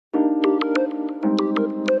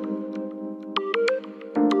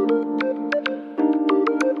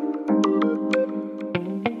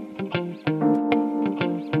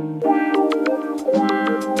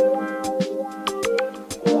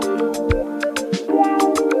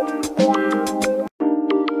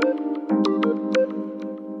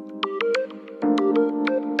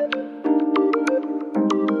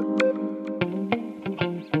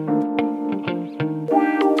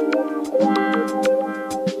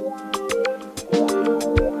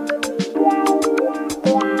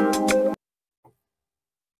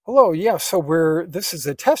Hello, yeah, so this is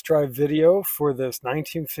a test drive video for this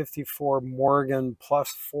 1954 Morgan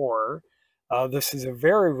Plus 4. This is a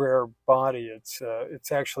very rare body.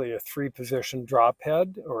 It's actually a three-position drop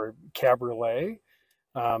head or cabriolet.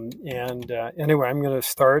 Anyway, I'm going to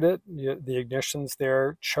start it. The ignition's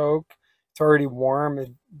there, choke. It's already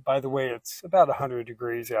warm. By the way, it's about 100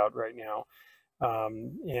 degrees out right now.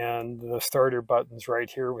 And the starter button's right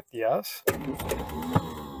here with the S.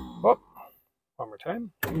 Oh. One more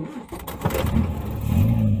time.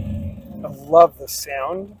 I love the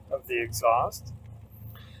sound of the exhaust.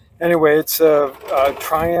 Anyway, it's a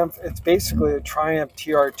Triumph. It's basically a Triumph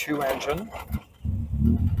TR2 engine.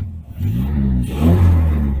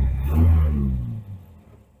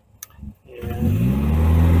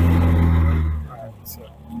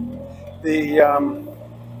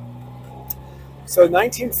 So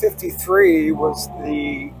 1953 was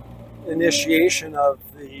the initiation of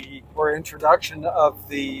introduction of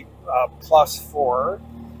the Plus 4,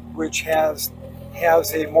 which has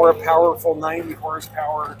a more powerful 90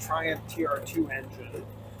 horsepower Triumph TR2 engine,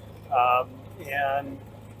 and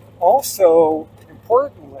also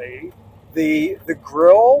importantly, the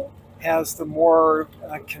grille has the more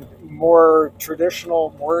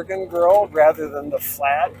traditional Morgan grille rather than the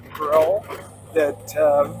flat grille that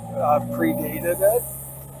predated it.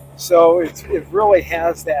 So it really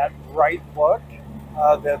has that bright look.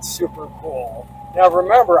 That's super cool. Now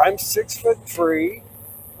remember, I'm 6'3",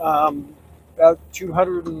 about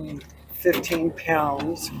 215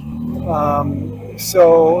 pounds.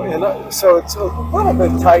 So it's a little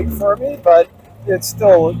bit tight for me, but it's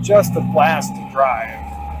still just a blast to drive.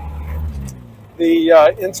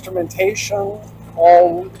 The instrumentation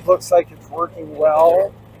all looks like it's working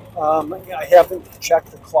well. I haven't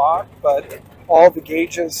checked the clock, but all the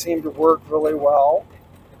gauges seem to work really well.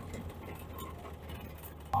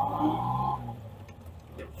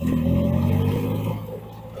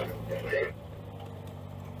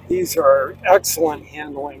 These are excellent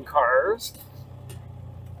handling cars,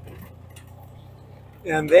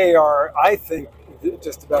 and they are, I think,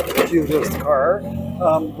 just about the cutest car.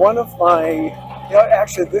 One of my,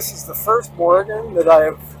 actually, this is the first Morgan that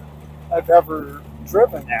I've ever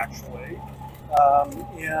driven, actually,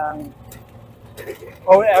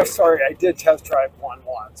 oh, I'm sorry, I did test drive one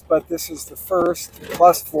once, but this is the first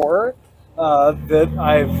Plus 4 that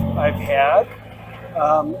I've had,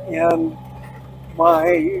 and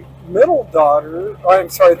my middle daughter, I'm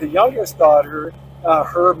sorry, the youngest daughter,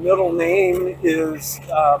 her middle name is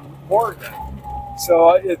Morgan.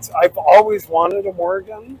 So I've always wanted a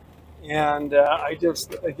Morgan, and I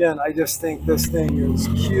just think this thing is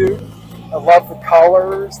cute. I love the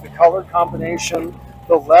colors, the color combination.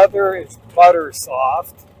 The leather is butter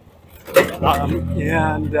soft,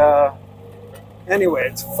 anyway,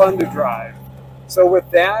 it's fun to drive. So with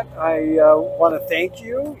that, I want to thank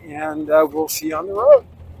you, and we'll see you on the road.